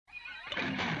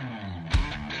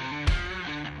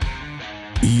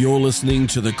You're listening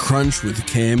to The Crunch with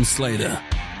Cam Slater,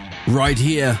 right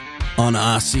here on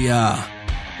RCR,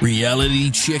 Reality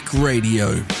Check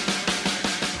Radio.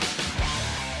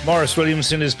 Maurice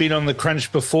Williamson has been on The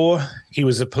Crunch before. He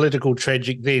was a political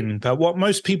tragic then, but what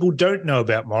most people don't know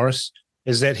about Maurice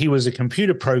is that he was a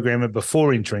computer programmer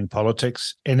before entering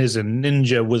politics and is a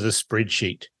ninja with a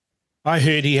spreadsheet. I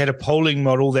heard he had a polling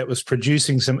model that was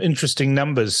producing some interesting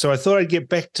numbers, so I thought I'd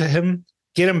get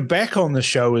him back on the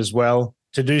show as well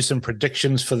to do some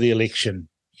predictions for the election.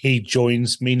 He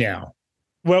joins me now.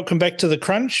 Welcome back to The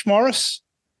Crunch, Maurice.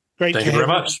 Great to have you. Thank you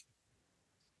very much.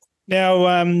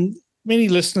 Now, many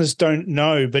listeners don't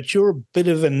know, but you're a bit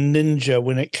of a ninja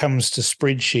when it comes to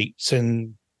spreadsheets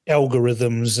and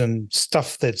algorithms and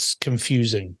stuff that's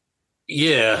confusing.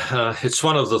 Yeah, it's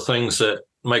one of the things that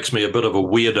makes me a bit of a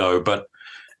weirdo, but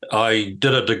I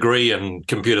did a degree in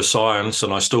computer science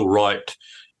and I still write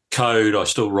code. I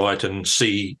still write in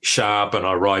C# and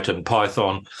I write in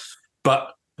Python.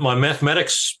 But my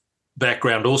mathematics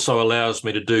background also allows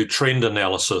me to do trend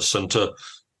analysis and to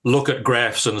look at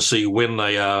graphs and see when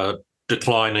they are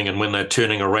declining and when they're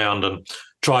turning around and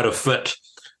try to fit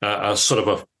a sort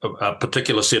of a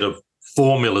particular set of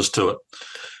formulas to it.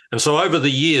 And so over the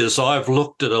years, I've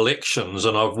looked at elections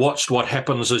and I've watched what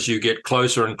happens as you get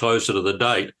closer and closer to the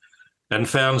date and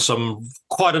found some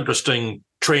quite interesting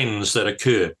trends that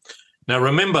occur. Now,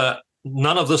 remember,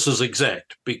 none of this is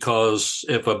exact, because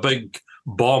if a big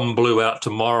bomb blew out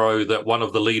tomorrow that one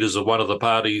of the leaders of one of the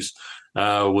parties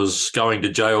was going to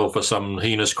jail for some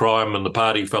heinous crime and the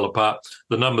party fell apart,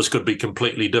 the numbers could be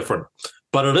completely different.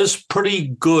 But it is pretty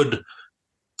good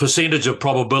percentage of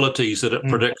probabilities that it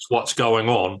predicts what's going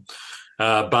on,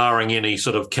 barring any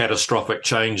sort of catastrophic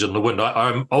change in the wind.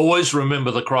 I always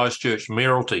remember the Christchurch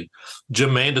mayoralty.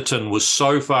 Jim Anderton was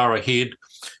so far ahead,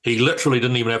 he literally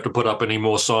didn't even have to put up any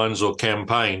more signs or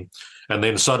campaign. And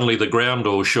then suddenly the ground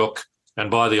all shook.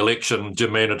 And by the election,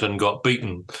 Jim Anderton got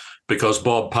beaten because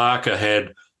Bob Parker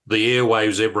had the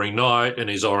airwaves every night in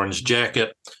his orange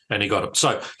jacket, and he got it.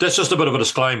 So that's just a bit of a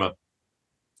disclaimer.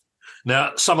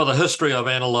 Now, some of the history I've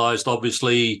analysed,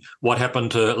 obviously, what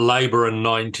happened to Labour in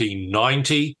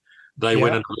 1990. They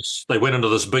went into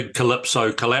this big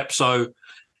collapso,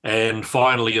 and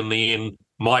finally, in the end,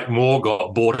 Mike Moore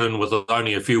got bought in with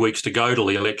only a few weeks to go to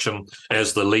the election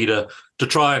as the leader to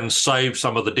try and save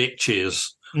some of the deck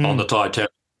chairs on the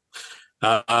Titanic.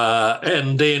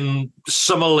 And then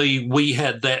similarly, we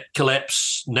had that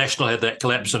collapse. National had that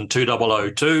collapse in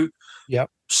 2002.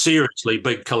 Yep. Seriously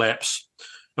big collapse.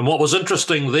 And what was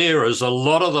interesting there is a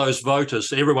lot of those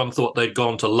voters, everyone thought they'd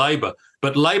gone to Labour,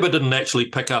 but Labour didn't actually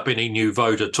pick up any new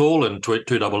vote at all in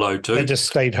 2002. They just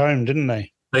stayed home, didn't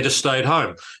they? They just stayed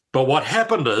home. But what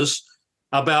happened is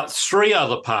about three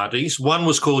other parties, one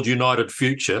was called United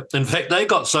Future. In fact, they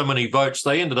got so many votes,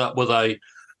 they ended up with a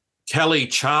Kelly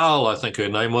Charl, I think her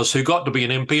name was, who got to be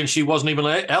an MP, and she wasn't even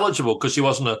eligible because she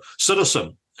wasn't a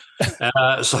citizen.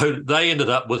 So they ended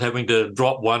up with having to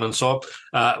drop one and so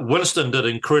on. Winston did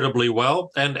incredibly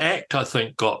well, and ACT, I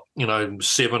think, got 7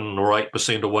 or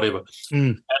 8% or whatever.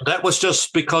 And that was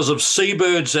just because of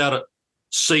seabirds out at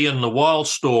sea in the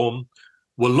wildstorm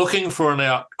were looking for an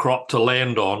outcrop to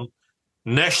land on.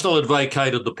 National had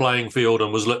vacated the playing field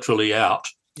and was literally out.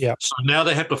 Yeah. So now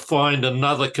they have to find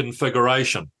another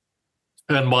configuration.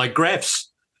 And my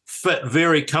graphs fit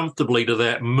very comfortably to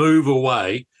that move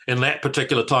away. In that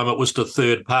particular time, it was to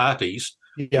third parties,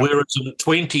 whereas in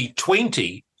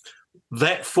 2020,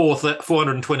 that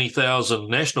 420,000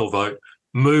 national vote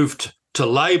moved to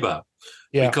Labour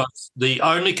because the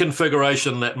only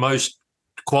configuration that most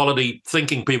quality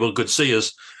thinking people could see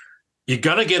is you're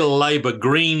going to get a Labour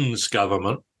Greens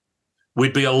government.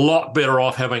 We'd be a lot better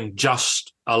off having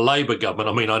just a Labour government.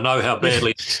 I mean, I know how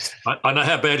badly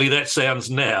that sounds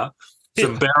now. It's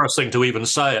embarrassing to even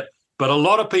say it. But a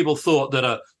lot of people thought that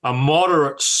a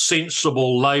moderate,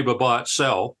 sensible Labour by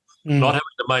itself, not having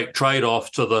to make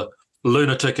trade-off to the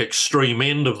lunatic extreme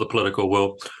end of the political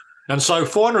world. And so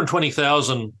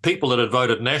 420,000 people that had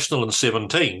voted National in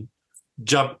 17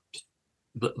 jumped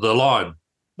the line.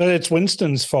 But it's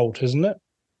Winston's fault, isn't it?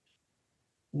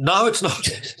 No, it's not.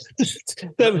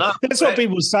 That's what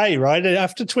people say, right?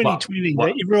 After 2020,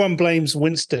 everyone blames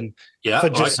Winston. Yeah,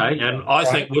 okay. And I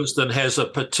think Winston has a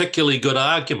particularly good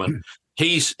argument.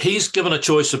 He's given a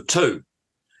choice of two.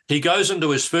 He goes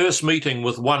into his first meeting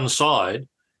with one side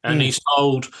and he's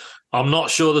told, I'm not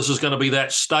sure this is going to be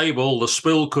that stable. The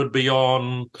spill could be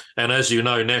on. And as you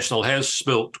know, National has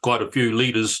spilt quite a few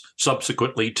leaders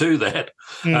subsequently to that.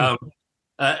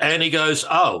 And he goes,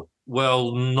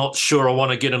 well, not sure I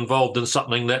want to get involved in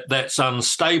something that's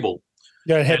unstable.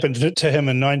 Yeah, it happened to him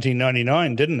in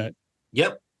 1999, didn't it?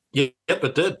 Yep, it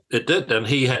did. It did. And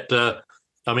he had to,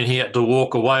 he had to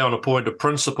walk away on a point of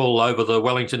principle over the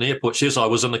Wellington airport shares. I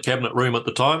was in the cabinet room at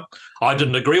the time. I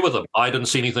didn't agree with him. I didn't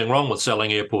see anything wrong with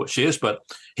selling airport shares, but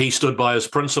he stood by his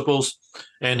principles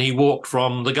and he walked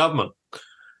from the government.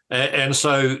 And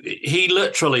so he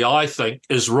literally, I think,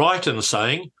 is right in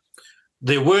saying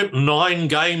there weren't 9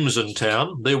 games in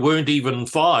town. There weren't even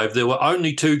 5. There were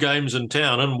only 2 games in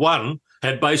town, and one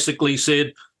had basically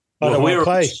said, well, we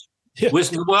play. Yeah.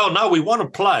 Well, no, we want to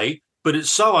play, but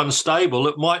it's so unstable,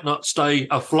 it might not stay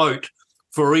afloat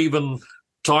for even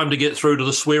time to get through to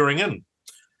the swearing in.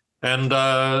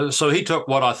 And so he took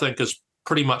what I think is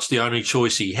pretty much the only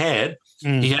choice he had.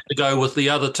 He had to go with the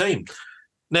other team.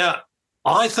 Now,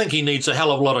 I think he needs a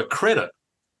hell of a lot of credit.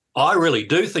 I really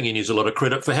do think he needs a lot of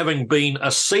credit for having been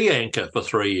a sea anchor for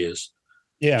 3 years.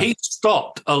 Yeah. He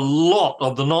stopped a lot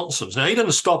of the nonsense. Now, he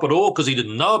didn't stop it all because he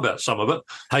didn't know about some of it.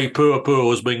 Hey, Pua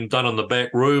was being done in the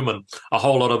back room and a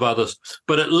whole lot of others.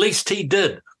 But at least he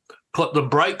did put the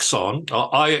brakes on.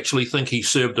 I actually think he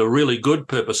served a really good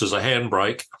purpose as a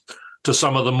handbrake to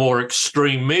some of the more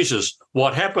extreme measures.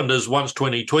 What happened is once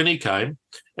 2020 came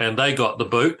and they got the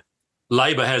boot,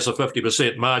 Labor has a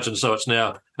 50% margin, so it's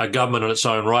now a government in its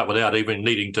own right without even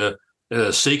needing to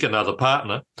seek another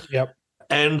partner. Yep.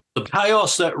 And the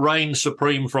chaos that reigned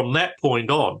supreme from that point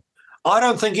on, I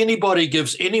don't think anybody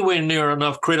gives anywhere near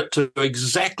enough credit to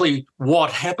exactly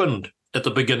what happened at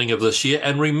the beginning of this year.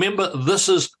 And remember, this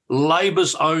is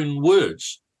Labor's own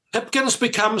words. Hipkins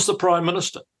becomes the Prime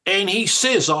Minister, and he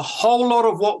says a whole lot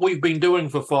of what we've been doing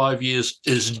for 5 years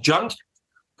is junk,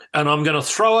 and I'm going to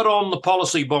throw it on the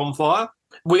policy bonfire.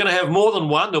 We're going to have more than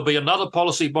one. There'll be another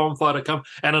policy bonfire to come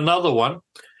and another one.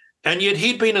 And yet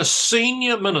he'd been a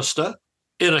senior minister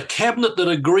in a cabinet that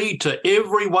agreed to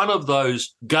every one of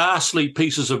those ghastly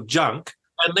pieces of junk.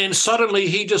 And then suddenly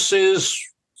he just says,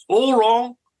 all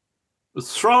wrong,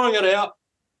 throwing it out,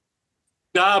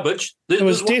 garbage. It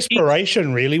was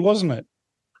desperation, really, wasn't it?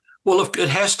 Well, it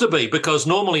has to be, because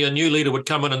normally a new leader would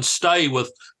come in and stay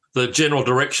with the general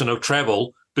direction of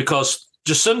travel, because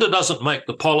Jacinda doesn't make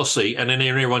the policy and then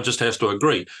everyone just has to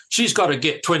agree. She's got to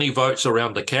get 20 votes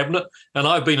around the cabinet, and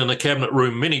I've been in the cabinet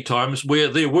room many times where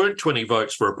there weren't 20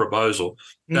 votes for a proposal,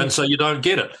 and so you don't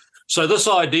get it. So this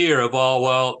idea of, oh,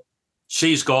 well,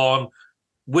 she's gone,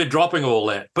 we're dropping all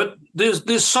that. But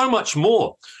there's so much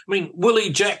more. I mean,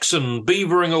 Willie Jackson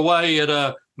beavering away at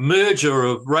a merger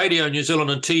of Radio New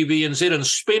Zealand and TVNZ and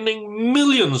spending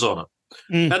millions on it.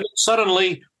 And then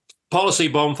suddenly, policy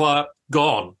bonfire,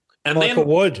 gone. And Michael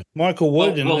Wood.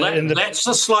 That's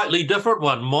a slightly different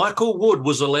one. Michael Wood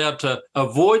was allowed to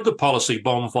avoid the policy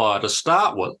bonfire to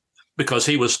start with because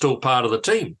he was still part of the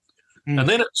team. And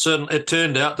then it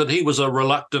turned out that he was a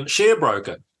reluctant share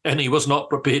broker and he was not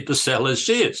prepared to sell his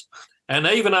shares. And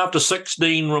even after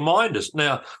 16 reminders.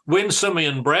 Now, when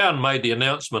Simeon Brown made the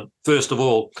announcement, first of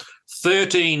all,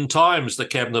 13 times the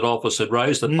Cabinet Office had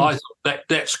raised it, I thought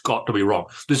that's got to be wrong.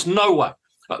 There's no way.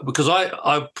 Because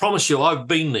I promise you, I've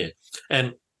been there.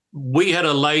 And we had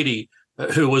a lady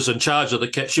who was in charge of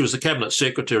she was the cabinet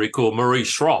secretary, called Maurice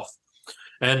Schroff.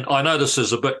 And I know this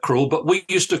is a bit cruel, but we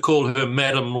used to call her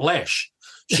Madam Lash.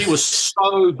 She was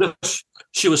so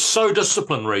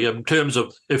disciplinary in terms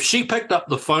of, if she picked up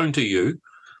the phone to you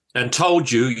and told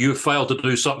you you failed to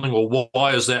do something, or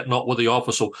why is that not with the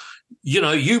office, or,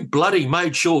 you bloody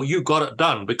made sure you got it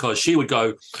done, because she would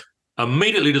go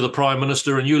immediately to the Prime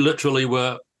Minister and you literally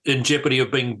were in jeopardy of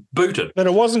being booted. But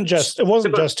it wasn't just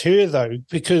her, though,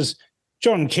 because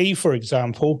John Key, for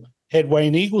example, had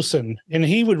Wayne Eagleson, and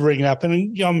he would ring up,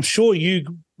 and I'm sure you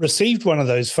received one of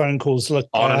those phone calls. Look,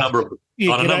 on a number of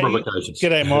occasions.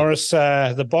 G'day, Maurice.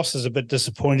 The boss is a bit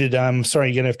disappointed. Sorry,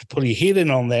 you're going to have to pull your head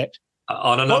in on that.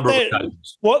 On a number of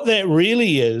occasions. What that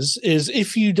really is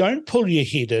if you don't pull your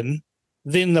head in,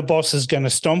 then the boss is going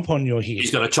to stomp on your head. He's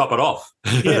going to chop it off.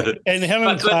 Yeah, and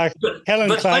Helen Clark had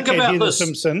Heather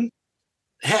Simpson.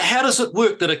 How does it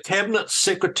work that a cabinet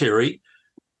secretary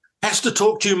has to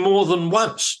talk to you more than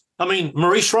once? I mean,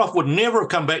 Maurice Schroff would never have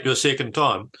come back to you a second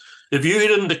time if you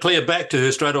didn't declare back to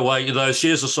her straight away, those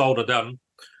shares are sold or done.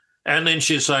 And then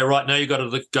she'd say, right, now you've got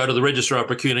to go to the Registrar of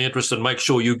Pecuniary Interest and make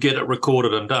sure you get it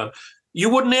recorded and done. You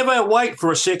would never wait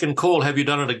for a second call, have you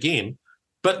done it again?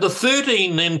 But the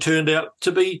 13 then turned out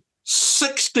to be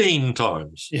 16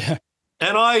 times. Yeah.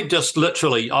 And I just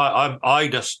literally, I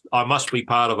must be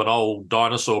part of an old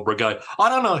dinosaur brigade. I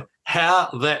don't know how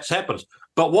that happens.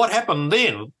 But what happened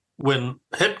then, when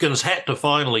Hipkins had to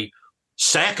finally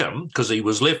sack him because he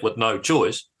was left with no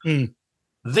choice,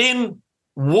 then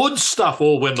Wood's stuff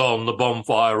all went on the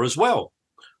bonfire as well.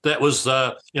 That was,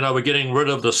 we're getting rid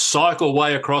of the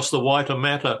cycleway across the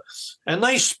Waitemata. And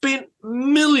they spent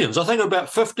millions, I think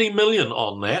about 50 million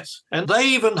on that. And they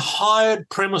even hired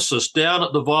premises down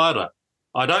at the Viaduct.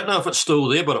 I don't know if it's still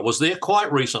there, but it was there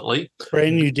quite recently.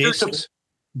 Brand new desks.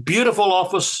 Beautiful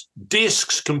office,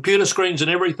 desks, computer screens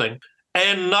and everything,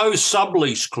 and no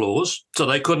sublease clause. So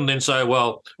they couldn't then say,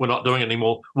 well, we're not doing it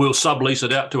anymore. We'll sublease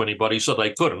it out to anybody. So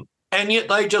they couldn't. And yet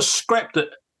they just scrapped it.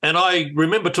 And I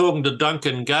remember talking to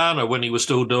Duncan Garner when he was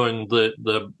still doing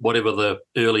the whatever the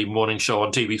early morning show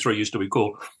on TV3 used to be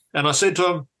called. And I said to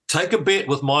him, take a bet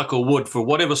with Michael Wood for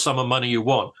whatever sum of money you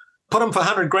want. Put him for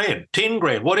 100 grand, 10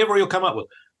 grand, whatever you'll come up with.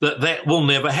 That will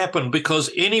never happen, because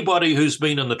anybody who's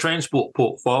been in the transport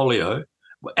portfolio,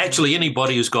 actually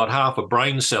anybody who's got half a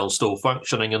brain cell still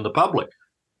functioning in the public,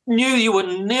 knew you were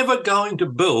never going to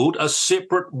build a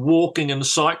separate walking and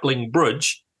cycling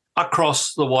bridge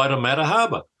across the Waitemata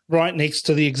Harbour. Right next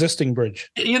to the existing bridge.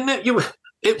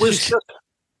 It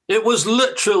was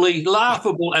literally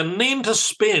laughable. And then to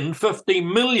spend 50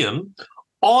 million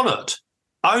on it,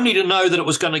 only to know that it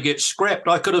was going to get scrapped.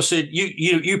 I could have said,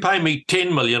 you pay me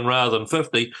 10 million rather than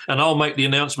 50, and I'll make the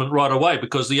announcement right away,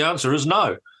 because the answer is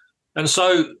no. And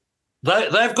so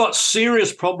they've got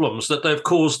serious problems that they've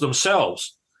caused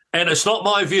themselves. And it's not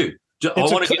my view.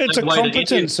 It's a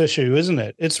competence issue, isn't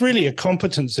it? It's really a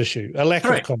competence issue, a lack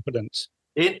of competence.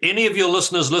 Any of your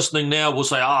listeners listening now will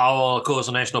say, well, of course,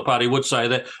 the National Party would say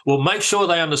that. Well, make sure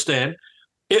they understand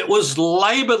it was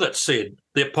Labor that said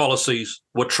their policies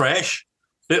were trash.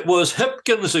 It was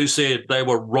Hipkins who said they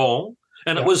were wrong.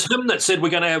 And it was him that said we're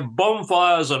going to have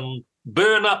bonfires and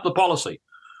burn up the policy.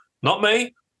 Not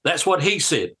me. That's what he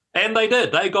said. And they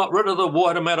did. They got rid of the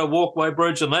Waitemata Walkway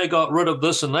Bridge, and they got rid of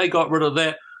this, and they got rid of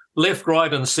that, left,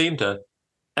 right, and centre.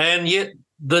 And yet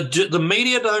the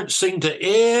media don't seem to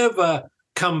ever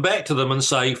come back to them and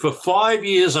say, for 5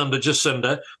 years under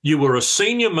Jacinda, you were a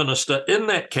senior minister in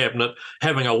that cabinet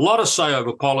having a lot of say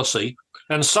over policy,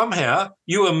 and somehow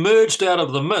you emerged out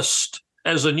of the mist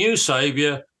as a new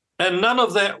saviour, and none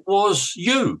of that was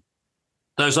you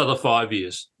those other 5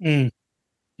 years.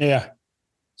 Yeah.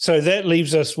 So that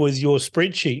leaves us with your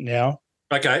spreadsheet now.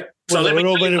 Okay. So a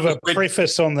little bit of a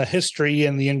preface on the history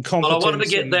and the incompetence. Well, I wanted to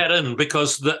get that in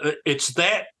because it's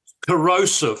that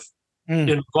corrosive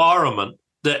environment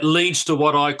that leads to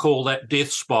what I call that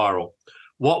death spiral.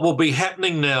 What will be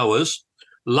happening now is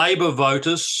Labor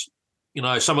voters,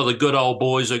 some of the good old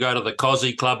boys who go to the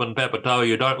Cosy Club in Papatoa,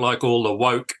 you don't like all the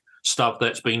woke stuff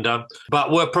that's been done,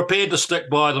 but we're prepared to stick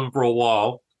by them for a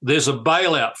while. There's a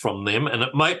bailout from them, and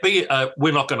it might be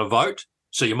we're not going to vote,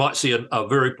 so you might see a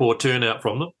very poor turnout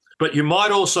from them. But you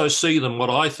might also see them, what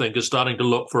I think, is starting to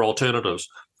look for alternatives.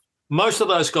 Most of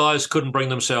those guys couldn't bring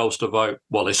themselves to vote.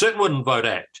 Well, they certainly wouldn't vote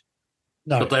ACT.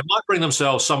 No. But they might bring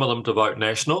themselves, some of them, to vote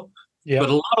National. Yep. But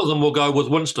a lot of them will go with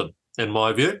Winston, in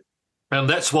my view. And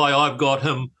that's why I've got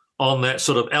him on that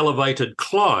sort of elevated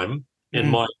climb in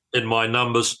my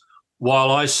numbers, while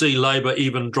I see Labor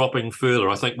even dropping further.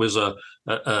 I think there's a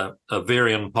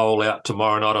Varian poll out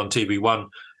tomorrow night on TV1.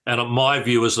 And my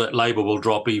view is that Labor will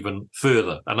drop even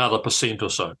further, another % or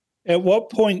so. At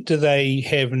what point do they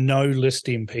have no list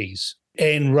MPs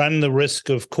and run the risk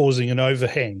of causing an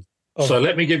overhang? So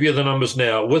let me give you the numbers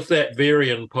now. With that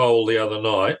Varian poll the other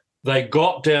night, they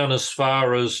got down as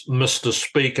far as Mr.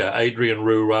 Speaker, Adrian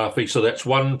Ruarafi. So that's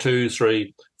 1, 2,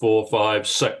 3, 4, 5,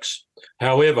 6.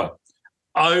 However,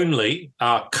 only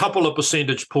a couple of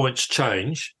percentage points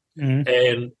change,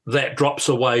 and that drops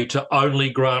away to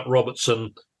only Grant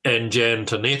Robertson and Jan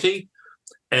Tinetti.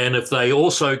 And if they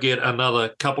also get another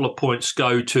couple of points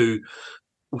go to,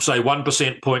 say,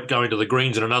 1% point going to the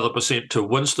Greens and another % to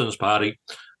Winston's party,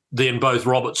 then both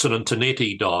Robertson and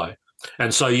Tinetti die.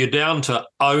 And so you're down to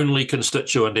only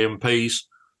constituent MPs.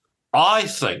 I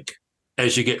think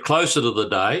as you get closer to the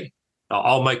day,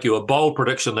 I'll make you a bold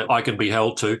prediction that I can be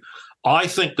held to. I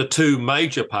think the two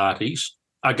major parties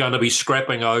are going to be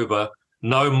scrapping over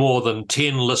no more than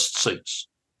 10 list seats.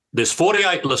 There's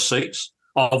 48 list seats,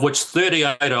 of which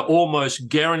 38 are almost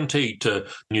guaranteed to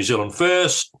New Zealand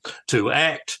First, to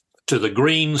ACT, to the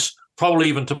Greens, probably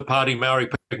even to Party Maori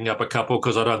picking up a couple,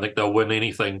 because I don't think they'll win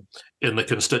anything in the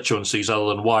constituencies other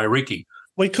than Wairiki.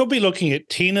 We could be looking at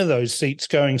 10 of those seats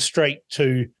going straight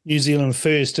to New Zealand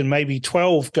First and maybe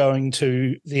 12 going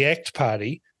to the ACT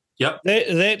Party. Yep.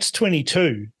 That's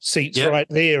 22 seats right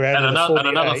there. Out and, of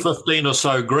another 15 or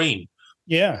so Green.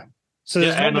 Yeah. So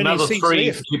there's not many another seats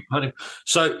 3 left.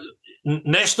 So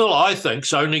National, I think,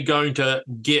 is only going to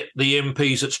get the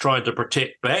MPs it's trying to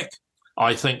protect back.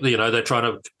 I think, they're trying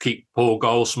to keep Paul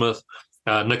Goldsmith,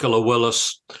 Nicola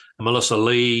Willis, Melissa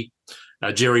Lee,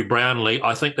 Jerry Brownlee.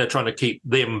 I think they're trying to keep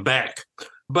them back.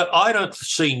 But I don't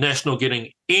see National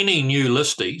getting any new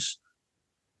listies.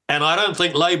 And I don't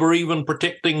think Labor even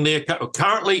protecting their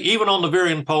currently, even on the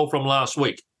Varian poll from last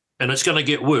week, and it's going to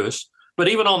get worse. But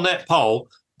even on that poll,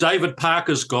 David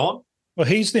Parker's gone. Well,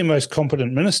 he's their most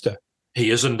competent minister.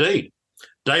 He is indeed.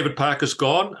 David Parker's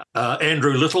gone.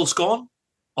 Andrew Little's gone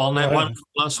on that one from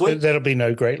last week. That'll be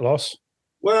no great loss.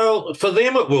 Well, for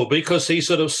them it will be, because he's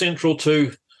sort of central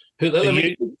to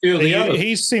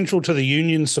he's central to the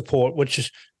union support,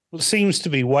 which seems to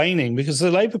be waning because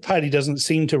the Labor Party doesn't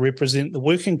seem to represent the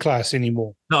working class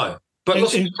anymore. No, but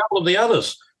listen to a couple of the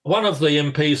others. One of the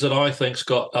MPs that I think's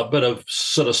got a bit of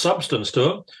sort of substance to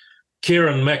him,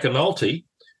 Kieran McAnulty,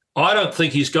 I don't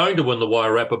think he's going to win the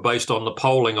Wairarapa based on the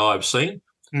polling I've seen.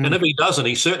 And if he doesn't,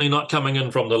 he's certainly not coming in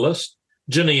from the list.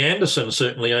 Ginny Anderson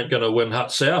certainly ain't going to win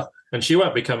Hutt South, and she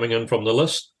won't be coming in from the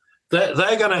list. They're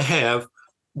going to have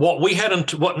what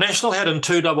National had in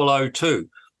 2002,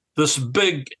 this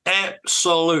big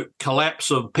absolute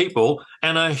collapse of people,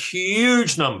 and a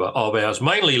huge number of ours,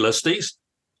 mainly listies,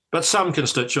 but some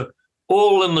constituent,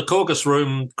 all in the caucus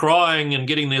room crying and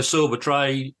getting their silver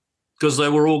tray because they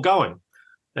were all going.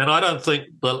 And I don't think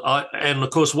and of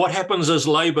course, what happens as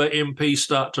Labor MPs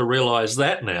start to realise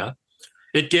that now,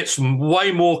 it gets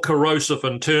way more corrosive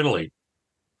internally.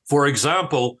 For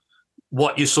example,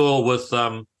 what you saw with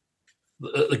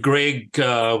Greg,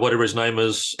 whatever his name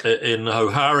is, in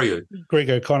Ohariu. Greg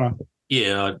O'Connor.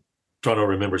 Yeah, I'm trying to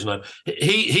remember his name.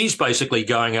 He's basically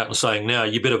going out and saying, now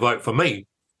you better vote for me.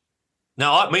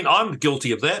 Now, I mean, I'm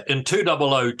guilty of that. In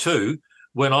 2002,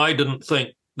 when I didn't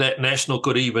think that National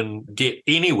could even get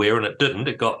anywhere, and it didn't,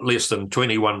 it got less than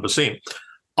 21%,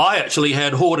 I actually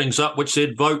had hoardings up which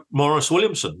said, vote Maurice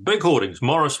Williamson. Big hoardings,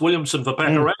 Maurice Williamson for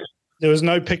Pakuranga. There was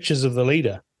no pictures of the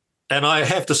leader. And I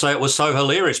have to say it was so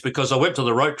hilarious because I went to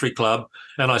the Rotary Club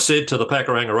and I said to the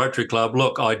Pakuranga Rotary Club,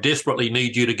 look, I desperately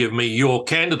need you to give me your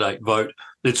candidate vote.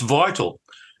 It's vital.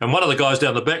 And one of the guys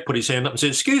down the back put his hand up and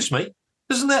said, excuse me,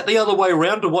 isn't that the other way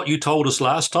around to what you told us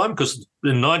last time? Because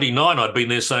in 99, I'd been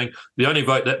there saying the only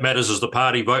vote that matters is the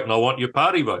party vote and I want your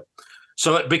party vote.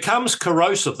 So it becomes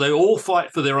corrosive. They all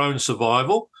fight for their own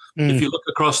survival. If you look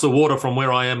across the water from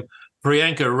where I am,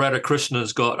 Priyanka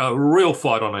Radhakrishna's got a real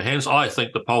fight on her hands. I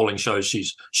think the polling shows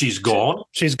she's gone.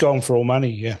 She's gone for all money,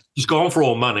 yeah. She's gone for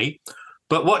all money.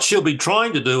 But what she'll be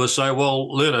trying to do is say, well,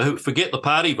 Lerner, forget the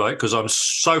party vote because I'm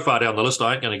so far down the list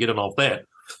I ain't going to get in off that.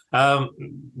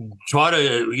 Try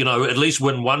to, at least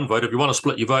win one vote. If you want to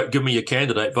split your vote, give me your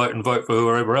candidate vote and vote for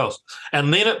whoever else.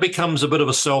 And then it becomes a bit of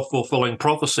a self-fulfilling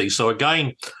prophecy. So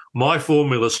again, my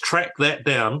formulas track that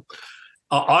down.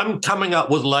 I'm coming up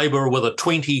with Labor with a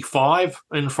 25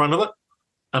 in front of it,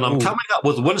 and I'm coming up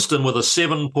with Winston with a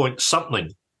 7 point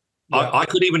something. Yeah. I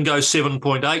could even go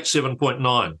 7.8,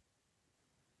 7.9.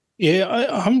 Yeah,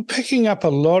 I'm picking up a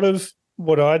lot of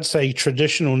what I'd say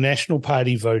traditional National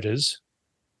Party voters,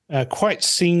 quite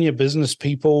senior business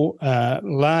people,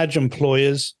 large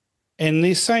employers, and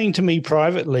they're saying to me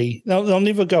privately, they'll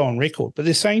never go on record, but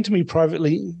they're saying to me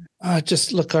privately, I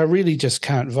really just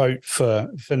can't vote for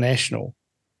National.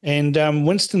 And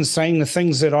Winston's saying the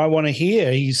things that I want to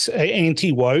hear. He's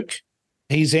anti-woke,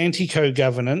 he's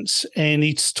anti-co-governance, and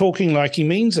he's talking like he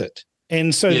means it.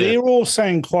 And so they're all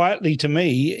saying quietly to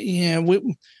me, yeah,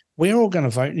 we're all going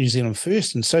to vote New Zealand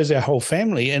first, and so's our whole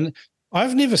family. And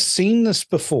I've never seen this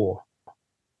before.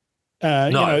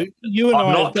 No, you and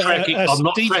I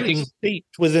are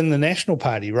steeped within the National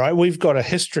Party, right? We've got a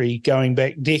history going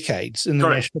back decades in the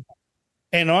National Party.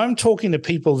 And I'm talking to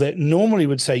people that normally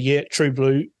would say, yeah, True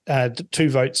Blue, 2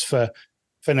 votes for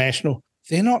National.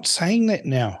 They're not saying that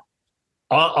now.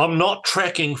 I'm not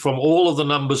tracking from all of the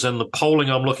numbers and the polling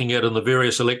I'm looking at in the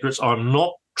various electorates. I'm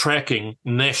not tracking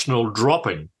National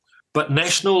dropping. But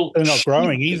National... They're not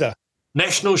growing either.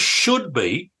 National should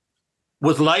be,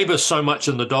 with Labor so much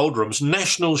in the doldrums,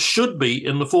 National should be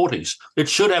in the 40s. It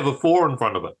should have a 4 in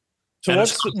front of it. So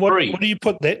what do you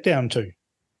put that down to?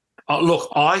 Look,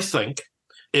 I think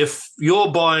if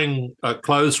you're buying a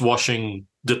clothes washing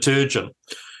detergent,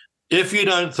 if you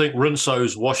don't think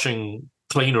Rinso's washing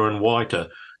cleaner and whiter,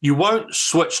 you won't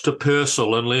switch to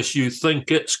Persil unless you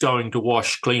think it's going to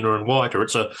wash cleaner and whiter.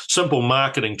 It's a simple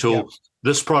marketing tool. Yep.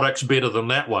 This product's better than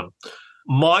that one.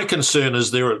 My concern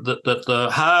is that the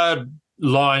hard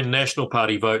line National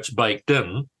Party votes baked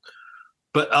in,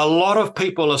 but a lot of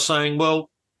people are saying, well,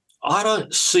 I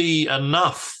don't see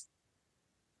enough.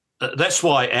 That's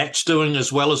why ACT's doing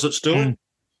as well as it's doing,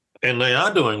 and they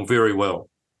are doing very well.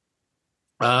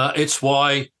 It's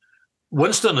why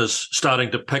Winston is starting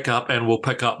to pick up and will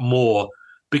pick up more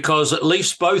because at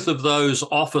least both of those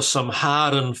offer some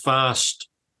hard and fast,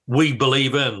 we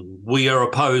believe in, we are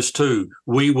opposed to,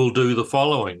 we will do the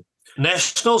following.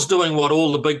 National's doing what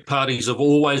all the big parties have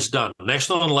always done.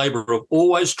 National and Labour have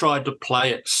always tried to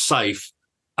play it safe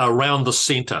around the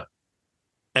centre.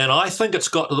 And I think it's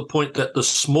got to the point that the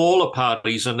smaller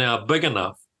parties are now big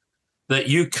enough that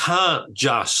you can't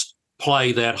just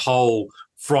play that whole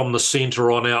from the centre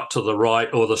on out to the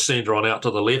right or the centre on out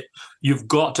to the left. You've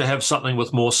got to have something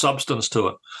with more substance to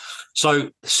it. So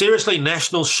seriously,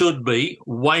 National should be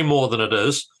way more than it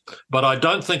is, but I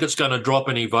don't think it's going to drop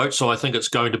any votes, so I think it's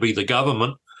going to be the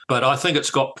government. But I think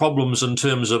it's got problems in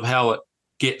terms of how it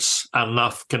gets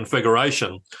enough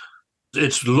configuration.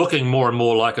 It's looking more and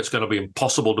more like it's going to be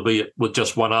impossible to be with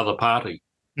just one other party.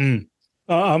 Mm.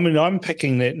 I mean, I'm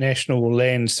picking that National will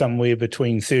land somewhere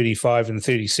between 35 and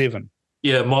 37.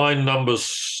 Yeah, my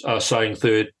numbers are saying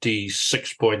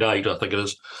 36.8, I think it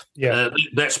is. Yeah.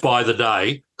 That's by the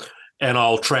day, and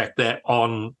I'll track that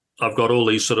on. I've got all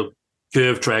these sort of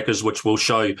curve trackers which will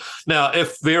show you. Now,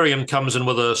 if Varian comes in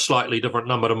with a slightly different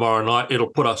number tomorrow night, it'll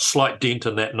put a slight dent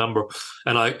in that number,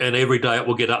 and every day it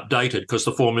will get updated because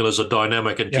the formulas are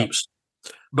dynamic and keeps.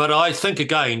 But I think,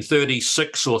 again,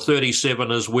 36 or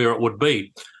 37 is where it would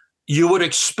be. You would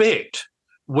expect,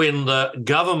 when the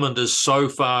government is so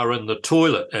far in the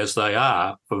toilet as they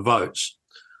are for votes,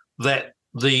 that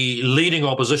the leading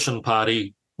opposition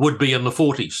party would be in the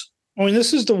 40s. I mean,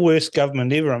 this is the worst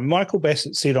government ever. And Michael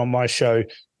Bassett said on my show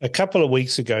a couple of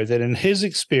weeks ago that in his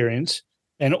experience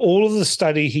and all of the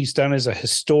study he's done as a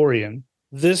historian,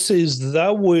 this is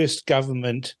the worst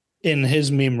government in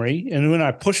his memory. And when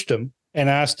I pushed him and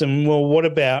asked him, well, what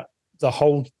about the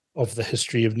whole of the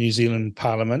history of New Zealand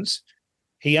parliaments?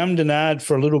 He ummed and ahed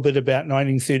for a little bit about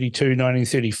 1932,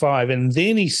 1935, and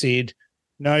then he said,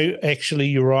 no, actually,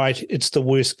 you're right, it's the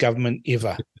worst government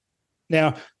ever.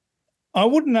 Now, I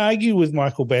wouldn't argue with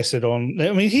Michael Bassett on,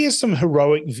 I mean, he has some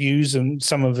heroic views in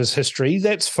some of his history,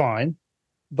 that's fine,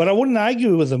 but I wouldn't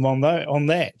argue with him on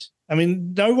that. I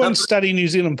mean, no one studied New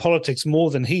Zealand politics more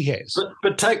than he has.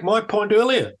 But take my point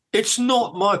earlier. It's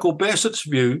not Michael Bassett's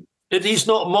view. It is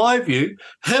not my view.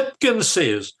 Hipkins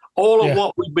says, all of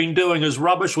what we've been doing is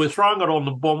rubbish. We're throwing it on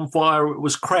the bonfire. It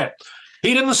was crap.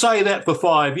 He didn't say that for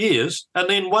 5 years. And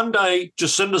then one day,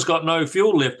 Jacinda's got no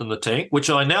fuel left in the tank, which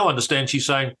I now understand she's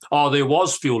saying, oh, there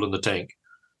was fuel in the tank.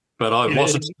 But I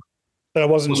wasn't. But I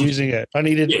wasn't using it. I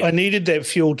needed that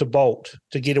fuel to bolt,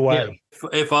 to get away. Yeah.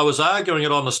 If I was arguing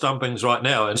it on the stumpings right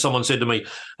now and someone said to me,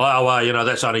 oh, well, you know,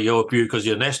 that's only your view because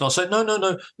you're national, I'd say,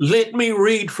 no. Let me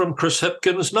read from Chris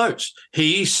Hipkins' notes.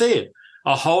 He said,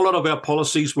 a whole lot of our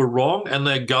policies were wrong and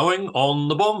they're going on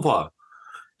the bonfire.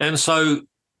 And so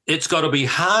it's got to be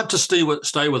hard to stay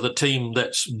with a team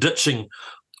that's ditching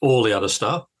all the other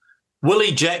stuff.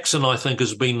 Willie Jackson, I think,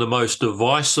 has been the most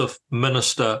divisive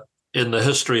minister in the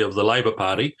history of the Labour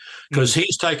Party because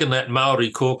he's taken that Maori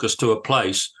caucus to a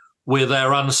place where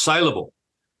they're unsaleable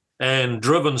and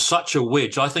driven such a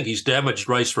wedge. I think he's damaged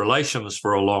race relations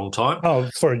for a long time. Oh,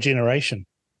 for a generation.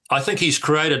 I think he's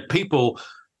created people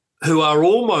who are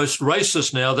almost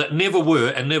racist now that never were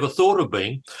and never thought of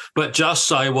being, but just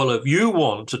say, well, if you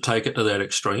want to take it to that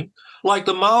extreme, like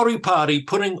the Maori Party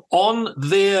putting on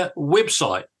their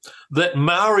website that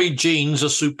Maori genes are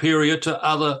superior to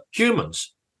other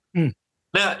humans.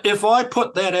 Now, if I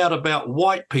put that out about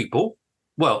white people,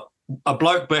 well, a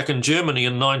bloke back in Germany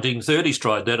in 1930s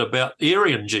tried that about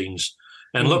Aryan genes,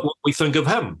 and look what we think of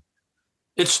him.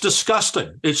 It's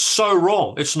disgusting. It's so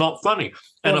wrong. It's not funny.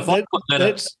 And well, if I put that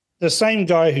out, the same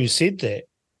guy who said that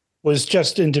was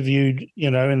just interviewed,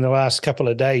 in the last couple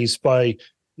of days by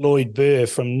Lloyd Burr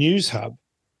from News Hub.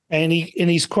 And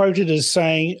he's quoted as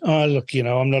saying, oh, look,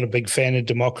 I'm not a big fan of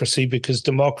democracy because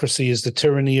democracy is the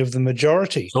tyranny of the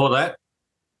majority. Saw that.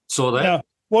 Now,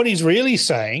 what he's really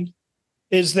saying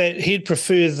is that he'd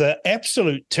prefer the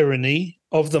absolute tyranny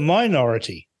of the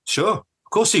minority. Sure. Of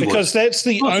course he would. Because that's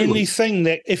the only thing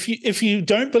that if you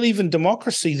don't believe in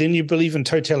democracy, then you believe in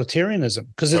totalitarianism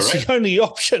because it's the only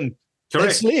option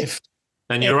that's left.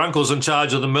 And your uncle's in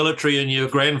charge of the military and your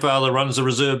grandfather runs the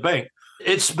Reserve Bank.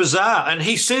 It's bizarre. And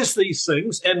he says these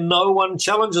things and no one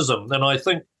challenges him. And I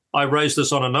think I raised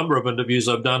this on a number of interviews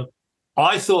I've done.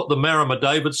 I thought the Marama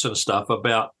Davidson stuff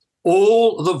about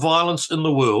all the violence in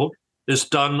the world is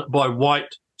done by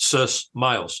white cis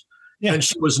males. Yeah. And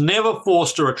she was never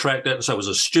forced to retract that and say it was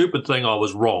a stupid thing, I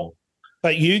was wrong.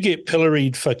 But you get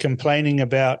pilloried for complaining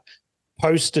about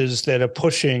posters that are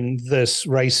pushing this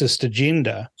racist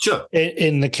agenda Sure.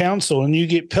 in the council, and you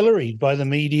get pilloried by the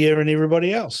media and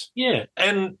everybody else. Yeah,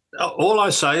 and all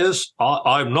I say is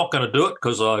I'm not going to do it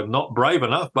because I'm not brave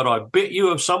enough, but I bet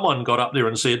you if someone got up there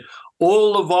and said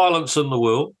all the violence in the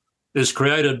world is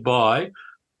created by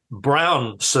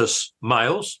brown cis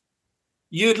males,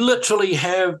 you'd literally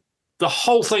have the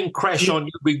whole thing crash on.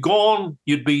 You'd be gone.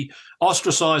 You'd be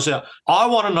ostracized out. I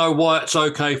want to know why it's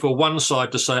okay for one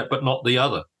side to say it but not the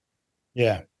other.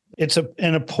 Yeah. It's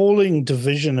an appalling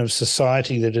division of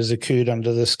society that has occurred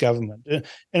under this government. And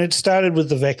it started with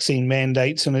the vaccine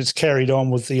mandates, and it's carried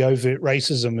on with the overt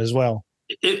racism as well.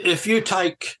 If you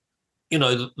take,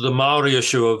 the Maori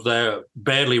issue of they're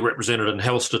badly represented in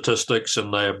health statistics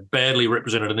and they're badly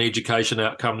represented in education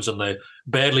outcomes and they're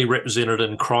badly represented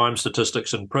in crime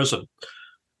statistics in prison,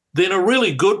 then a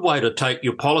really good way to take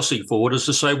your policy forward is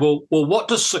to say, well, what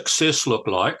does success look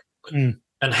like?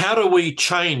 And how do we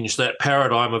change that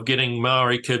paradigm of getting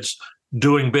Maori kids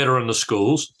doing better in the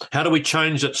schools? How do we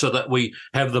change it so that we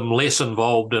have them less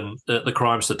involved in the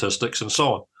crime statistics and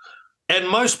so on? And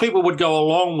most people would go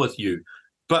along with you.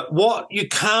 But what you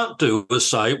can't do is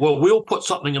say, well, we'll put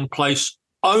something in place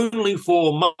only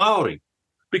for Maori.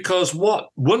 Because what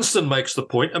Winston makes the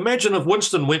point, imagine if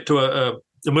Winston went to a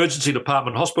emergency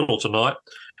department hospital tonight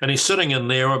and he's sitting in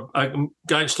there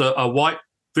against a white,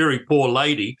 very poor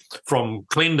lady from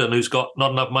Clendon who's got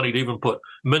not enough money to even put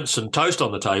mince and toast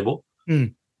on the table.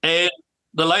 And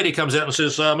the lady comes out and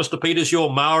says, Mr. Peters, you're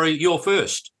Maori, you're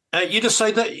first. You just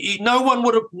say that no one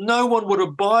would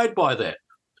abide by that.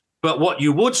 But what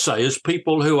you would say is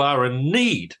people who are in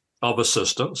need of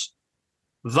assistance,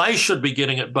 they should be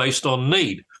getting it based on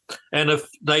need. And if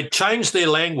they change their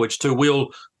language to we'll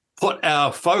put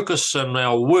our focus and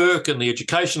our work in the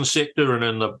education sector and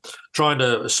in the trying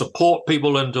to support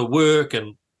people into work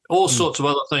and all sorts of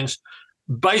other things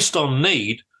based on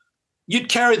need, you'd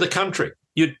carry the country.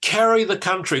 You'd carry the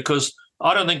country because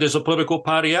I don't think there's a political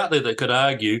party out there that could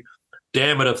argue,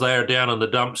 damn it, if they're down in the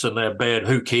dumps and they're bad,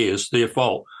 who cares? Their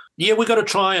fault. Yeah, we've got to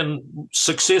try and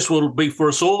success will be for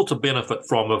us all to benefit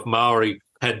from if Maori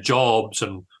had jobs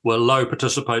and were low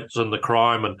participants in the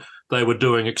crime and they were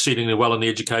doing exceedingly well in the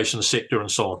education sector and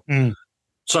so on.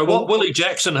 So what Willie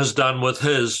Jackson has done with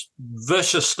his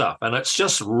vicious stuff, and it's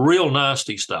just real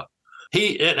nasty stuff,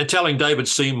 telling David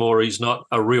Seymour he's not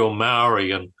a real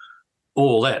Maori and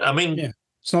all that. I mean,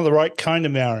 it's not the right kind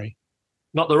of Maori.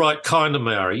 Not the right kind of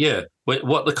Maori, yeah.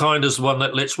 What the kind is one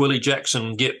that lets Willie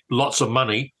Jackson get lots of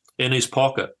money in his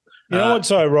pocket. You know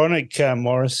what's ironic,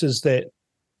 Maurice, is that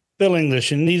Bill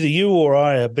English, and neither you or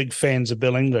I are big fans of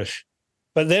Bill English,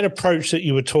 but that approach that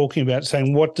you were talking about,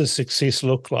 saying what does success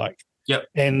look like? Yep.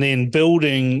 And then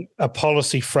building a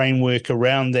policy framework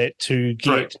around that to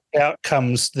get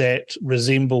outcomes that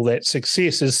resemble that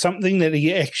success is something that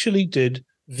he actually did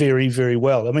very, very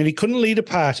well. I mean, he couldn't lead a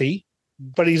party,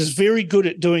 but he's very good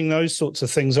at doing those sorts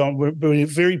of things. We're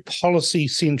very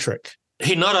policy-centric.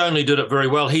 He not only did it very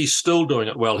well, he's still doing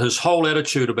it well. His whole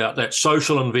attitude about that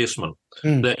social investment,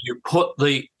 that you put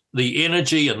the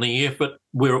energy and the effort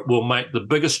where it will make the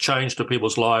biggest change to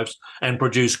people's lives and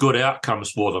produce good outcomes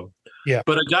for them. Yeah.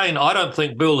 But again, I don't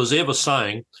think Bill is ever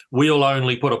saying we'll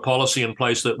only put a policy in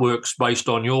place that works based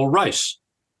on your race.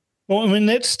 Well, I mean,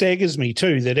 that staggers me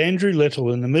too, that Andrew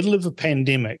Little, in the middle of a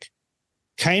pandemic,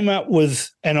 came up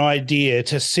with an idea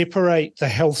to separate the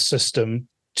health system,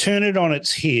 turn it on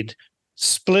its head,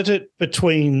 split it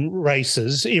between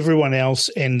races, everyone else,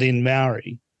 and then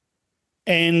Maori,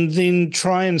 and then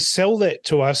try and sell that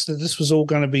to us that this was all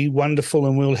going to be wonderful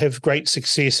and we'll have great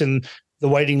success and the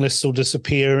waiting lists will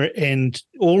disappear and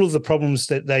all of the problems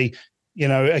that they,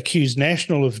 accused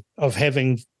National of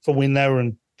having for when they were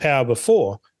in power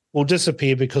before will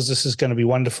disappear because this is going to be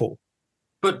wonderful.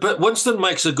 But Winston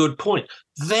makes a good point.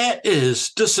 That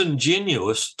is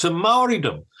disingenuous to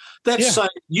Maoridom. That's saying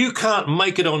you can't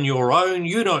make it on your own.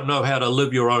 You don't know how to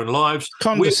live your own lives.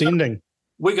 Condescending.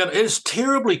 It's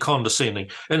terribly condescending.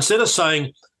 Instead of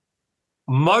saying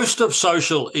most of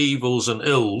social evils and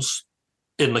ills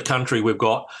in the country we've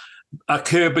got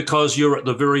occur because you're at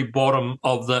the very bottom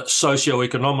of the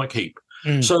socioeconomic heap.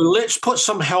 So let's put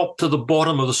some help to the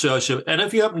bottom of the socio. And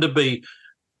if you happen to be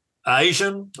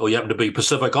Asian or you happen to be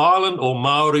Pacific Island or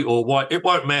Maori or white, it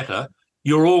won't matter.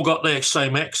 You're all got that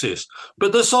same access.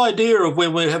 But this idea of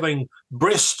when we're having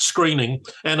breast screening,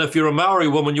 and if you're a Maori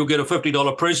woman, you'll get a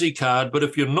 $50 Prezi card, but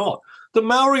if you're not, the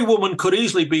Maori woman could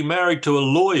easily be married to a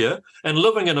lawyer and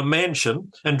living in a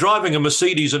mansion and driving a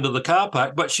Mercedes into the car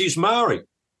park, but she's Maori.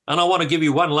 And I want to give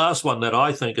you one last one that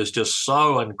I think is just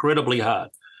so incredibly hard.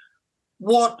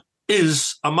 What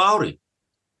is a Maori?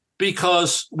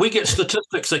 because we get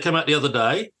statistics that came out the other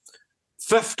day.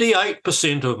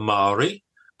 58% of Maori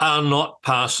are not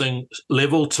passing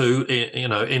level 2,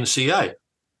 NCA.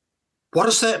 What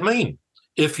does that mean?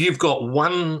 If you've got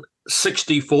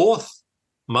 1/64th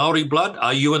Maori blood,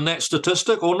 are you in that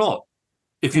statistic or not?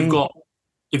 If you've got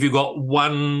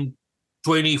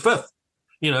 1/25th,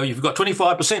 you've got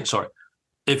 25%, sorry.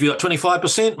 If you've got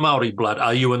 25% Maori blood,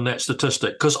 are you in that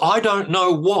statistic? Because I don't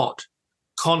know what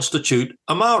constitute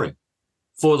a Maori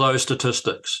for those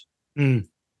statistics. Mm.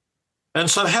 And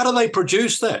so how do they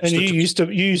produce that? And you used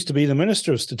to be the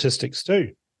Minister of Statistics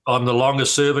too. I'm the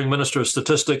longest serving Minister of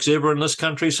Statistics ever in this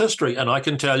country's history. And I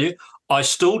can tell you, I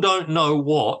still don't know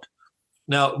what.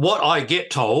 Now, what I get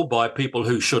told by people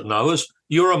who should know is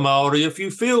you're a Maori if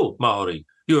you feel Maori.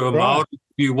 You're a Maori if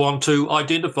you want to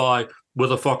identify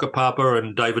with a whakapapa,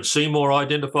 and David Seymour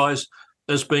identifies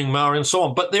as being Maori and so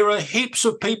on. But there are heaps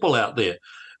of people out there.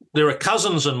 There are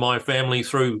cousins in my family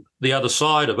through the other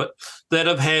side of it that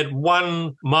have had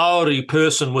one Maori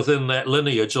person within that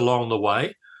lineage along the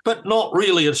way, but not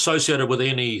really associated with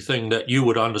anything that you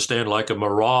would understand like a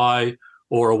marae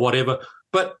or a whatever.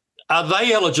 But are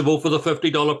they eligible for the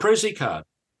 $50 Prezi card?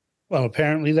 Well,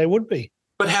 apparently they would be.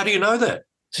 But how do you know that?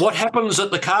 What happens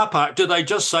at the car park? Do they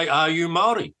just say, are you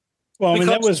Maori? Well, I mean,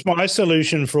 that was my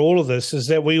solution for all of this, is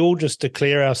that we all just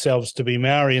declare ourselves to be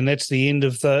Maori, and that's the end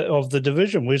of the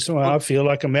division. I feel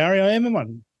like a Maori, I am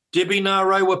one. Debbie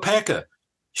Ngarewa Packer,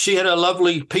 she had a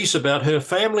lovely piece about her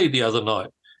family the other night,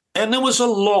 and there was a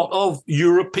lot of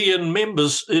European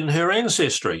members in her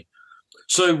ancestry.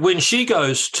 So when she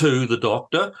goes to the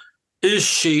doctor, is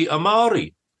she a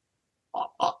Maori?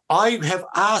 I have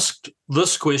asked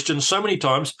this question so many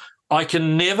times, I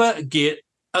can never get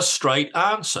a straight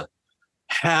answer.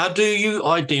 How do you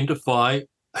identify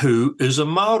who is a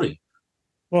Maori?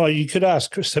 Well, you could ask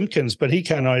Chris Simpkins, but he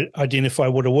can't identify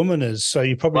what a woman is, so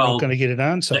you're probably not going to get an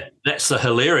answer. That's the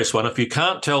hilarious one. If you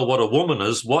can't tell what a woman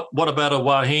is, what about a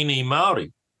Wahine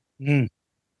Maori? Mm.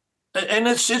 And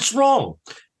it's wrong.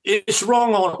 It's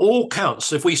wrong on all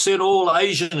counts. If we said all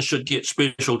Asians should get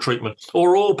special treatment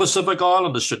or all Pacific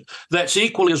Islanders should, that's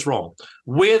equally as wrong.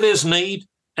 Where there's need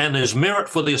and there's merit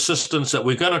for the assistance that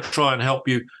we're going to try and help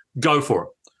you, go for it.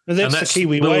 Well, that's the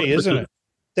Kiwi way, isn't it?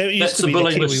 That's the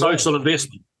building with social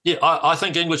investment. Yeah, I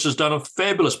think English has done a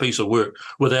fabulous piece of work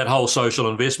with that whole social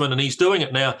investment, and he's doing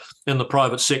it now in the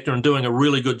private sector and doing a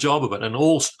really good job of it, and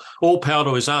all power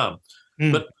to his arm.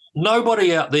 Mm. But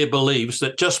nobody out there believes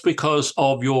that just because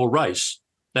of your race,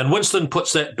 and Winston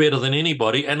puts that better than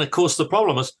anybody, and of course the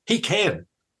problem is he can.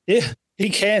 Yeah, he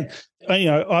can.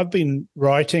 I've been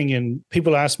writing and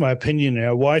people ask my opinion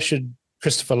now, why should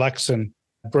Christopher Luxon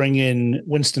bring in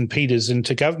Winston Peters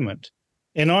into government?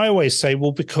 And I always say,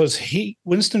 well, because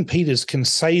Winston Peters can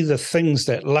say the things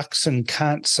that Luxon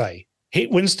can't say.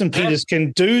 Winston Peters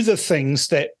can do the things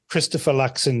that Christopher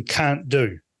Luxon can't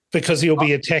do because he'll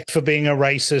be attacked for being a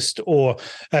racist or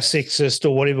a sexist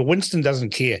or whatever. Winston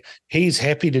doesn't care. He's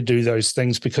happy to do those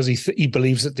things because he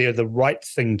believes that they're the right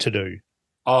thing to do.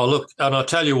 Oh, look, and I'll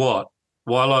tell you what,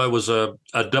 while I was a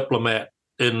diplomat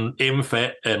in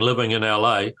MFAT and living in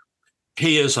LA,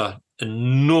 he has an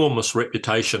enormous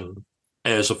reputation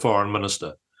as a foreign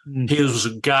minister. Mm. He was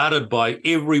regarded by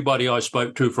everybody I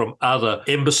spoke to from other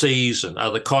embassies and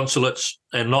other consulates,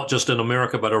 and not just in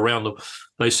America, but around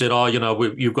they said,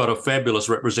 you've got a fabulous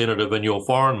representative in your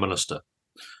foreign minister.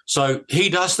 So he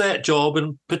does that job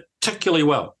and particularly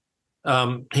well.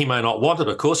 He may not want it,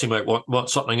 of course. He may want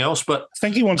something else, but I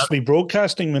think he wants to be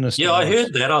broadcasting minister. Yeah, I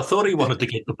heard that. I thought he wanted to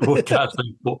get the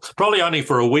broadcasting, probably only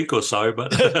for a week or so,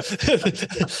 but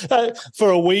for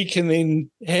a week, and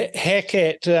then hack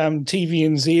at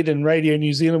TVNZ and Radio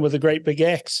New Zealand with a great big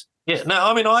axe. Yeah, no,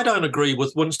 I mean, I don't agree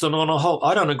with Winston on a whole.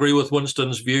 I don't agree with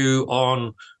Winston's view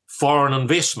on foreign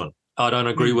investment. I don't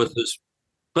agree with this,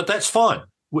 but that's fine.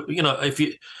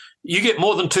 If you get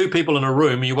more than two people in a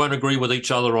room, you won't agree with each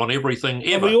other on everything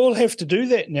ever. And we all have to do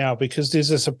that now because there's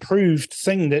this approved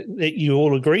thing that you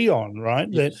all agree on, right?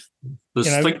 Yes.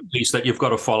 There's things that you've got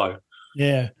to follow.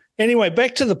 Yeah. Anyway,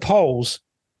 back to the polls.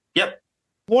 Yep.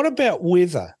 What about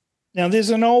weather? Now, there's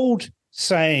an old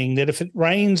saying that if it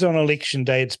rains on election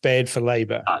day, it's bad for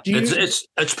Labor.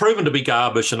 It's proven to be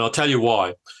garbage, and I'll tell you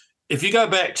why. If you go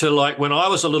back to like when I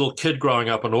was a little kid growing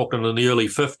up in Auckland in the early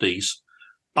 50s,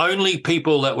 only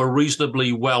people that were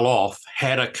reasonably well off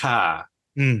had a car.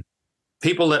 Mm.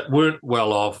 People that weren't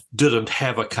well off didn't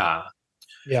have a car.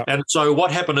 Yeah. And so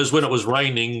what happened is when it was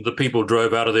raining, the people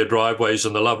drove out of their driveways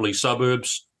in the lovely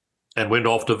suburbs and went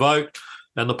off to vote.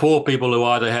 And the poor people who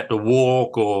either had to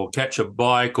walk or catch a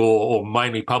bike or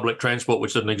mainly public transport,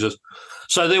 which didn't exist.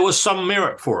 So there was some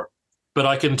merit for it. but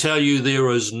I can tell you there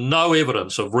is no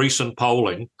evidence of recent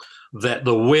polling that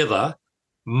the weather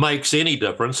makes any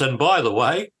difference. And by the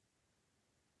way,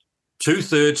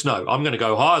 2/3, no, I'm going to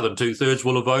go higher than 2/3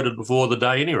 will have voted before the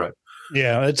day anyway.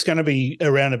 Yeah, it's going to be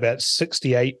around about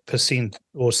 68%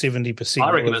 or 70%.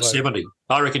 I reckon it's 70.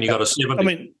 I reckon you got a 70. I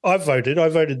mean, I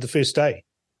voted the first day.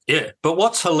 Yeah, but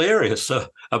what's hilarious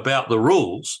about the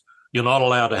rules, you're not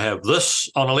allowed to have this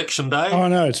on election day. Oh,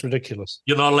 no, it's ridiculous.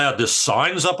 You're not allowed to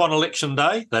signs up on election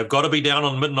day. They've got to be down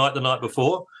on midnight the night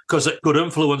before because it could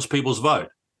influence people's vote.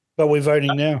 But we're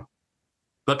voting now.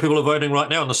 But people are voting right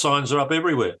now and the signs are up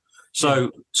everywhere.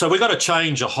 So we've got to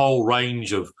change a whole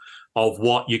range of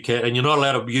what you can. And you're not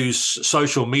allowed to use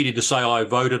social media to say, I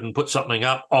voted and put something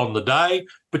up on the day,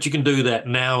 but you can do that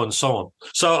now and so on.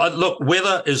 So look,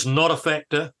 weather is not a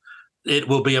factor. It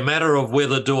will be a matter of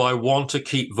whether do I want to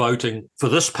keep voting for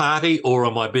this party or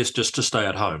am I best just to stay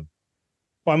at home?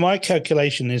 By my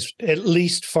calculation, there's at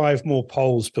least 5 more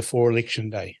polls before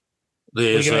election day.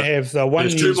 We're going to have the one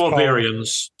news 2 more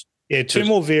variants. Yeah, 2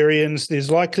 more variants. There's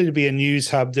likely to be a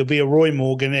news hub. There'll be a Roy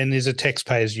Morgan and there's a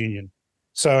taxpayers union.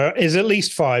 So there's at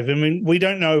least 5. I mean, we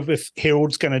don't know if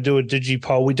Herald's going to do a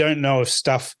digi-poll. We don't know if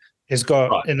Stuff has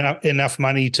got enough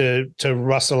money to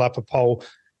rustle up a poll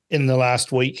in the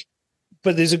last week.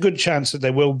 But there's a good chance that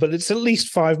they will. But it's at least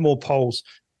 5 more polls.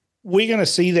 We're going to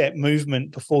see that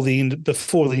movement before the end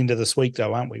of this week,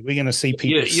 though, aren't we? We're going to see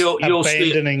people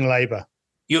abandoning Labor.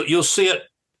 You'll see it,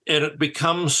 and it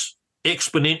becomes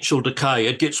exponential decay.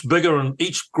 It gets bigger, and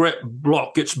each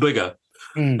block gets bigger.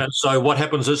 And so what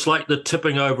happens, it's like the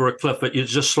tipping over a cliff.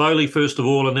 It's just slowly, first of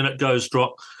all, and then it goes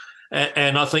drop.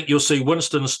 And I think you'll see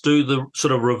Winston's do the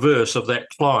sort of reverse of that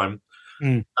climb.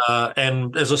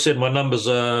 And as I said, my numbers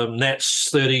are Nats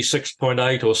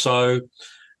 36.8 or so,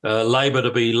 Labor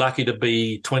to be lucky to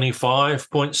be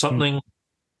 25 point something.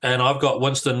 And I've got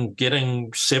Winston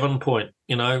getting 7 point,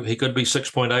 he could be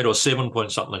 6.8 or 7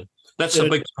 point something. That's a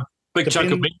big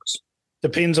chunk of members.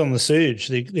 Depends on the surge.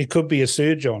 There could be a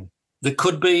surge on. There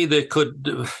could be.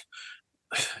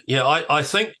 I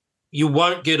think you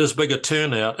won't get as big a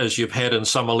turnout as you've had in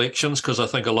some elections because I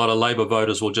think a lot of Labor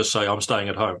voters will just say, I'm staying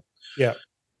at home. Yeah.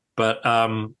 But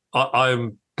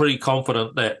I'm pretty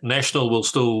confident that National will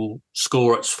still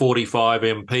score its 45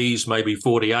 MPs, maybe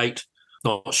 48,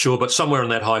 not sure, but somewhere in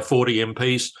that high 40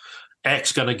 MPs.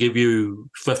 ACT's going to give you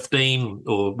 15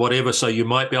 or whatever, so you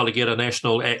might be able to get a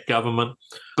national ACT government.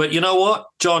 But you know what?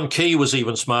 John Key was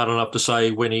even smart enough to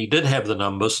say when he did have the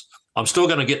numbers, I'm still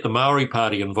going to get the Maori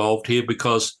Party involved here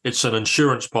because it's an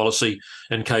insurance policy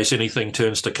in case anything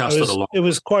turns to custard along. It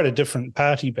was quite a different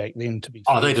party back then, to be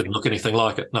fair. Oh, they didn't look anything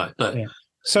like it, no. Yeah.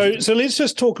 So let's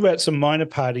just talk about some minor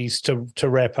parties to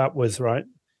wrap up with, right?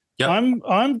 Yep.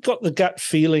 I'm got the gut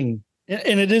feeling,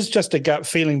 and it is just a gut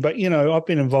feeling, but, I've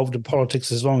been involved in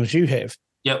politics as long as you have.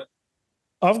 Yep.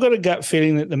 I've got a gut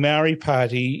feeling that the Maori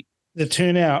Party, the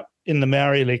turnout in the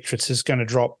Maori electorates is going to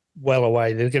drop well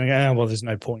away. They're going to go, well, there's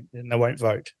no point, and they won't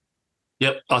vote.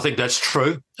 Yep, I think that's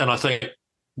true. And I think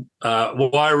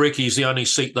Wairiki is the only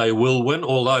seat they will win,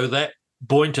 although that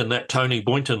Tony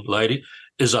Boynton lady,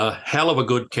 is a hell of a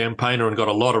good campaigner and got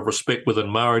a lot of respect within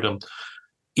Māoridom.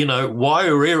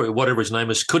 Wairere, whatever his name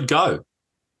is, could go.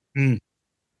 And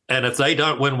if they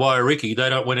don't win Wairiki, they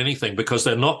don't win anything because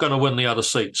they're not going to win the other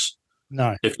seats.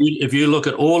 No. If you look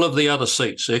at all of the other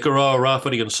seats, Ikaroa,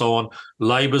 Rafiti and so on,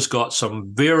 Labor's got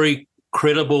some very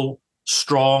credible,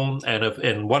 strong,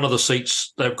 and one of the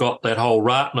seats, they've got that whole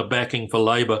Ratana backing for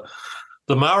Labor.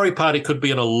 The Maori Party could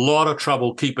be in a lot of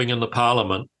trouble keeping in the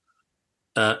parliament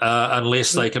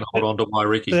unless they can hold on to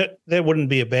Wairiki. That wouldn't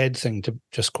be a bad thing, to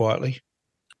just quietly.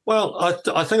 Well,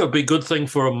 I think it would be a good thing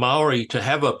for a Maori to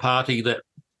have a party that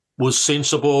was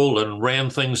sensible and ran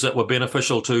things that were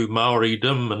beneficial to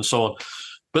Māoridom and so on.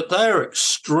 But they're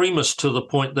extremists to the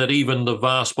point that even the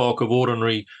vast bulk of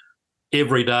ordinary,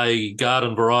 everyday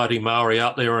garden variety Maori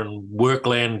out there in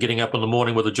workland getting up in the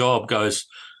morning with a job goes,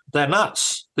 they're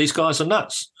nuts. These guys are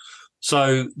nuts.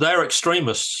 So they're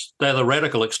extremists. They're the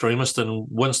radical extremists, and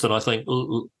Winston, I think,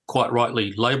 quite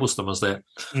rightly labels them as that.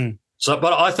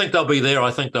 But I think they'll be there.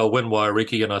 I think they'll win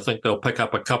Wairiki, and I think they'll pick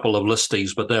up a couple of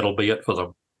listies, but that'll be it for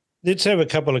them. Let's have a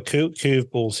couple of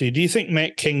curveballs here. Do you think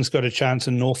Matt King's got a chance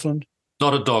in Northland?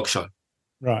 Not a dog show.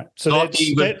 Right. So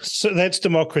that's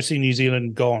Democracy New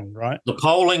Zealand gone, right? The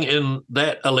polling in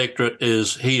that electorate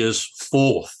he is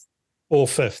 4th. Or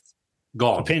 5th.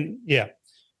 Gone. Yeah.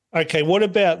 Okay, what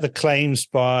about the claims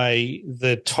by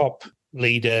the top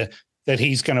leader that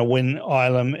he's going to win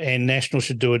Ilam and National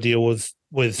should do a deal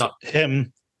with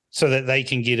him so that they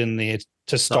can get in there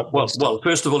to stop. Well,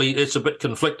 first of all, it's a bit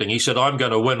conflicting. He said, I'm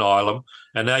going to win Ireland,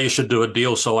 and now you should do a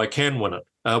deal so I can win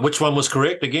it. Which one was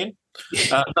correct again?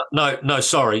 No,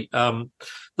 sorry.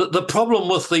 The problem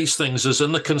with these things is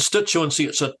in the constituency,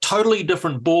 it's a totally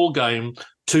different ball game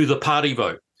to the party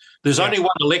vote. There's only one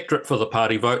electorate for the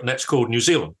party vote, and that's called New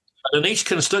Zealand. In each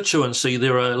constituency,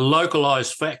 there are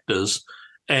localised factors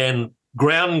and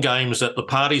ground games that the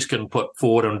parties can put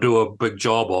forward and do a big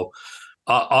job of.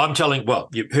 I'm telling, well,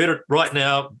 you've heard it right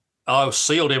now. I've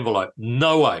sealed envelope.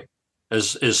 No way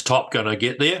is Top going to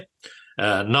get there.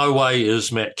 No way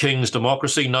is Matt King's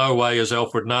Democracy. No way is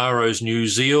Alfred Naro's New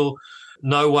Zealand.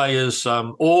 No way is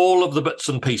all of the bits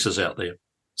and pieces out there.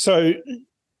 So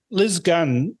Liz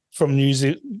Gunn from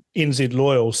NZ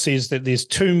Loyal says that there's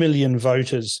 2 million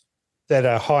voters that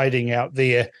are hiding out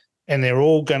there, and they're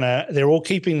all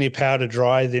keeping their powder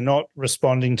dry. They're not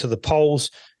responding to the polls.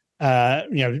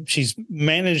 She's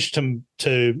managed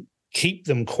to keep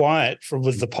them quiet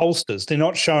with the pollsters. They're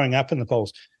not showing up in the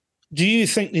polls. Do you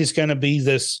think there's going to be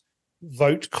this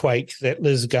vote quake that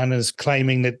Liz Gunn is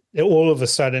claiming, that all of a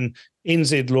sudden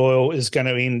NZ Loyal is going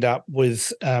to end up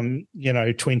with 20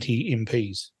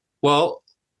 MPs? Well,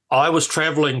 I was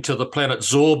traveling to the planet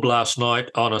Zorb last night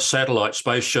on a satellite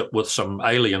spaceship with some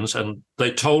aliens, and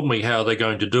they told me how they're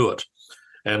going to do it.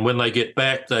 And when they get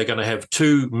back, they're going to have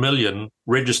 2 million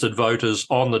registered voters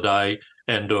on the day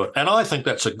and do it. And I think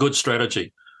that's a good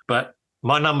strategy, but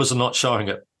my numbers are not showing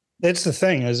it. That's the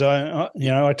thing, is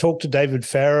I talked to David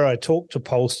Farrer, I talked to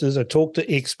pollsters, I talked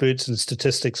to experts in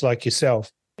statistics like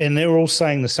yourself, and they're all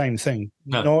saying the same thing.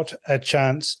 No. Not a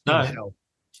chance in hell.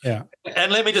 Yeah.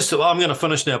 And let me I'm going to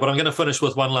finish now, but I'm going to finish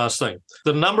with one last thing.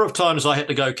 The number of times I had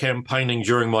to go campaigning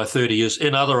during my 30 years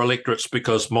in other electorates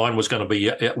because mine was going to be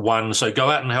at one, so go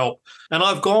out and help. And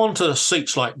I've gone to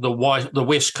seats like the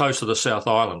west coast of the South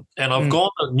Island, and I've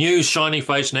gone to new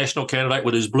shiny-faced national candidate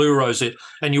with his blue rosette,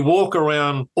 and you walk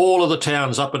around all of the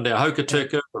towns up and down,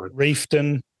 Hokitika,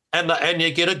 Reefton, and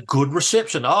you get a good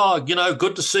reception. Oh,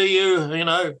 good to see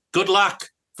you, good luck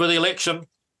for the election.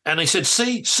 And he said,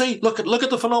 see, look at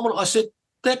the phenomenon. I said,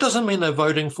 that doesn't mean they're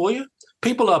voting for you.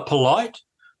 People are polite.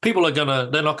 People they're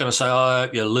not going to say, oh,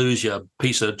 you lose, you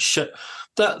piece of shit.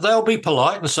 They'll be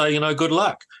polite and say, good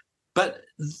luck. But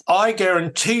I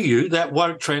guarantee you that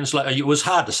won't translate. It was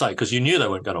hard to say because you knew they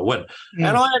weren't going to win.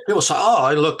 And I had people say,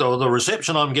 oh, look, the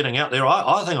reception I'm getting out there,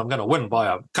 I think I'm going to win by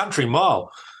a country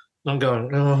mile. I'm going,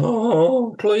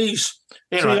 oh, please.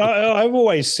 Anyway. See, I've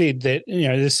always said that,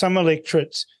 there's some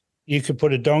electorates you could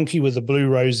put a donkey with a blue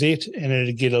rosette and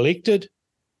it'd get elected.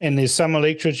 And there's some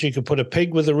electorates you could put a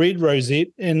pig with a red rosette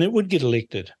and it would get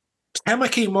elected.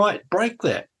 Tamaki might break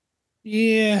that.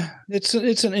 Yeah, it's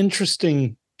an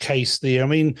interesting case there. I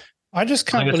mean, I just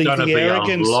can't believe the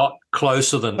arrogance. A lot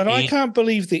closer than. But I can't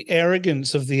believe the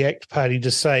arrogance of the ACT Party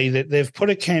to say that they've put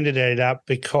a candidate up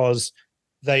because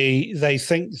they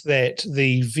think that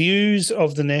the views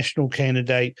of the national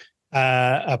candidate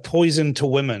are poison to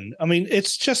women. I mean,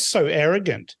 it's just so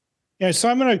arrogant.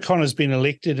 Simon O'Connor's been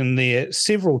elected in there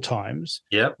several times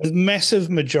with massive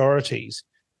majorities,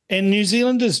 and New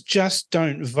Zealanders just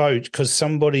don't vote because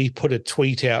somebody put a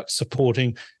tweet out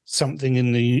supporting something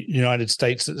in the United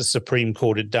States that the Supreme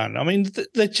Court had done. I mean,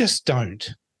 they just don't.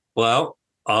 Well,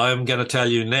 I'm going to tell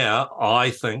you now,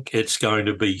 I think it's going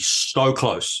to be so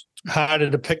close. Harder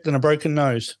to pick than a broken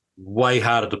nose. Way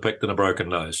harder to pick than a broken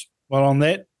nose. Well, on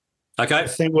that, okay, I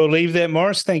think we'll leave that,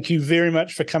 Maurice. Thank you very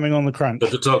much for coming on The Crunch. Good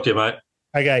to talk to you, mate.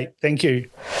 Okay, thank you.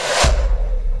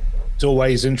 It's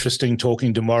always interesting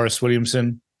talking to Maurice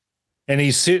Williamson, and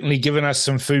he's certainly given us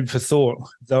some food for thought,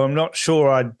 though I'm not sure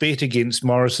I'd bet against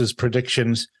Maurice's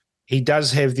predictions. He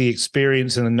does have the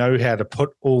experience and the know-how to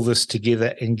put all this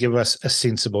together and give us a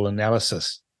sensible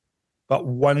analysis. But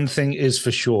one thing is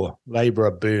for sure, Labour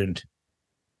are burned.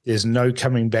 There's no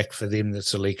coming back for them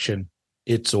this election.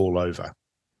 It's all over.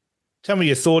 Tell me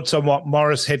your thoughts on what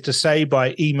Maurice had to say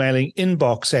by emailing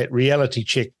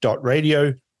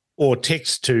inbox@realitycheck.radio or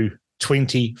text to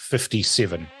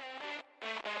 2057.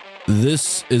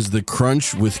 This is The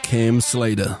Crunch with Cam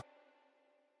Slater.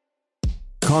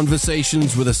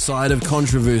 Conversations with a side of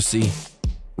controversy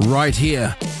right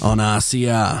here on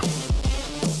RCR.